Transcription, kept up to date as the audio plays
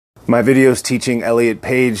My videos teaching Elliot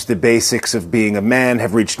Page the basics of being a man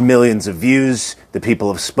have reached millions of views. The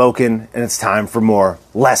people have spoken, and it's time for more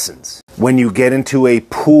lessons. When you get into a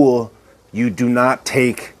pool, you do not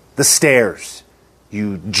take the stairs.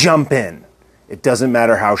 You jump in. It doesn't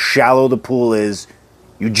matter how shallow the pool is,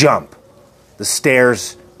 you jump. The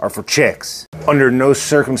stairs are for chicks. Under no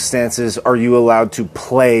circumstances are you allowed to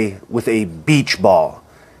play with a beach ball.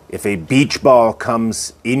 If a beach ball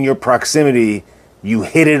comes in your proximity, you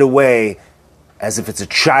hit it away as if it's a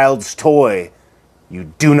child's toy.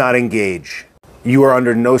 You do not engage. You are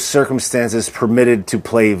under no circumstances permitted to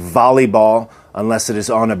play volleyball unless it is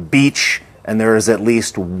on a beach and there is at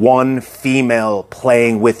least one female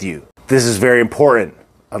playing with you. This is very important.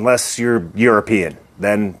 Unless you're European,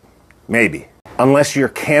 then maybe. Unless you're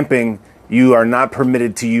camping, you are not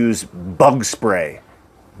permitted to use bug spray.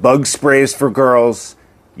 Bug spray is for girls.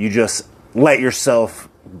 You just let yourself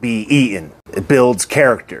be eaten. It builds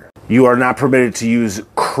character. You are not permitted to use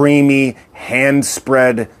creamy hand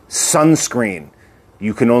spread sunscreen.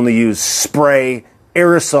 You can only use spray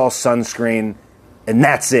aerosol sunscreen, and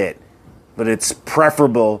that's it. But it's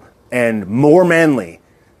preferable and more manly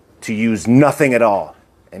to use nothing at all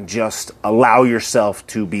and just allow yourself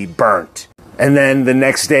to be burnt. And then the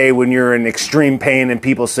next day when you're in extreme pain and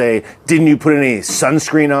people say, "Didn't you put any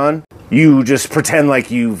sunscreen on?" You just pretend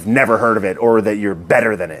like you've never heard of it or that you're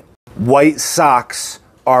better than it. White socks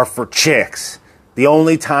are for chicks. The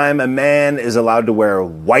only time a man is allowed to wear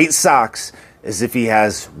white socks is if he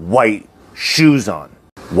has white shoes on.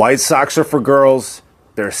 White socks are for girls.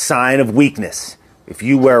 They're a sign of weakness. If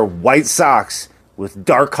you wear white socks with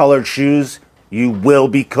dark colored shoes, you will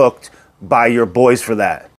be cooked by your boys for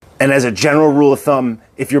that. And as a general rule of thumb,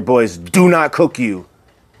 if your boys do not cook you,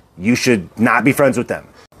 you should not be friends with them.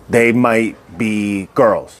 They might be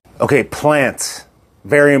girls. Okay, plants.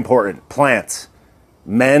 Very important. Plants.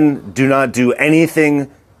 Men do not do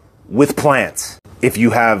anything with plants. If you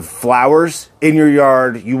have flowers in your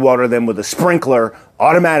yard, you water them with a sprinkler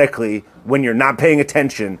automatically when you're not paying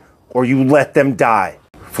attention, or you let them die.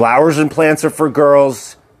 Flowers and plants are for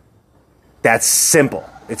girls. That's simple.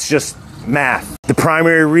 It's just math. The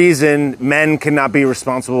primary reason men cannot be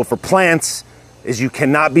responsible for plants is you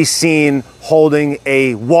cannot be seen holding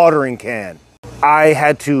a watering can. I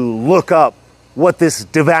had to look up what this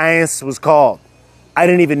device was called. I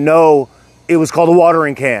didn't even know it was called a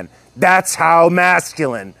watering can. That's how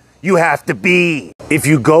masculine you have to be. If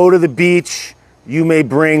you go to the beach, you may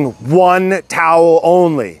bring one towel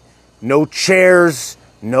only. No chairs,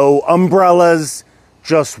 no umbrellas,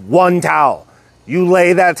 just one towel. You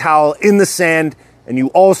lay that towel in the sand and you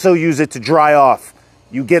also use it to dry off.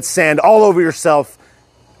 You get sand all over yourself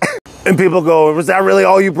and people go, "Was that really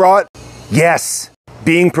all you brought?" Yes,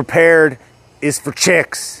 being prepared is for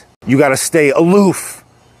chicks. You gotta stay aloof.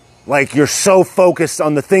 Like you're so focused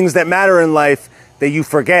on the things that matter in life that you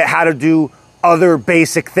forget how to do other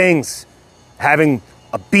basic things. Having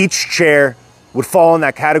a beach chair would fall in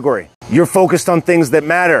that category. You're focused on things that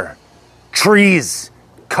matter. Trees,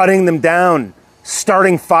 cutting them down,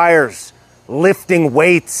 starting fires, lifting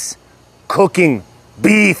weights, cooking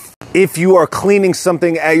beef. If you are cleaning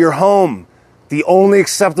something at your home, the only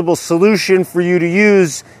acceptable solution for you to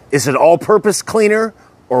use is an all-purpose cleaner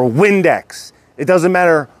or Windex. It doesn't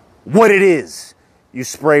matter what it is. You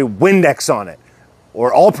spray Windex on it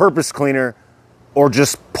or all-purpose cleaner or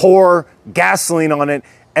just pour gasoline on it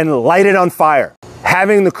and light it on fire.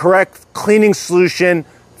 Having the correct cleaning solution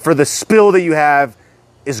for the spill that you have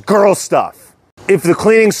is girl stuff. If the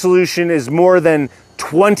cleaning solution is more than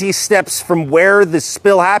 20 steps from where the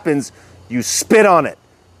spill happens, you spit on it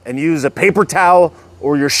and use a paper towel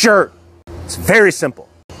or your shirt. It's very simple.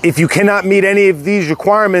 If you cannot meet any of these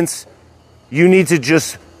requirements, you need to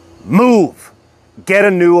just move. Get a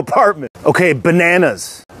new apartment. Okay,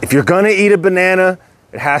 bananas. If you're gonna eat a banana,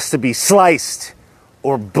 it has to be sliced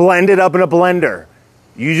or blended up in a blender.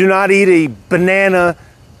 You do not eat a banana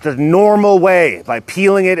the normal way by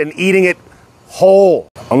peeling it and eating it whole,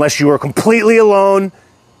 unless you are completely alone,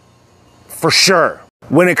 for sure.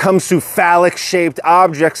 When it comes to phallic-shaped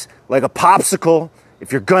objects like a popsicle,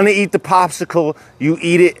 if you're gonna eat the popsicle, you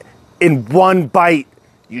eat it in one bite.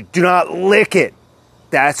 You do not lick it.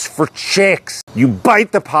 That's for chicks. You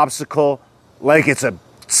bite the popsicle like it's a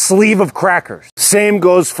sleeve of crackers. Same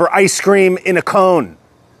goes for ice cream in a cone.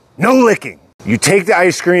 No licking. You take the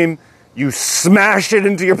ice cream, you smash it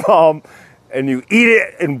into your palm, and you eat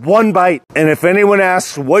it in one bite. And if anyone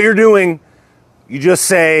asks what you're doing, you just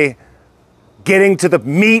say, "Getting to the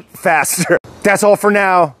meat faster." That's all for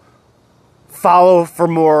now. Follow for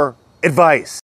more advice.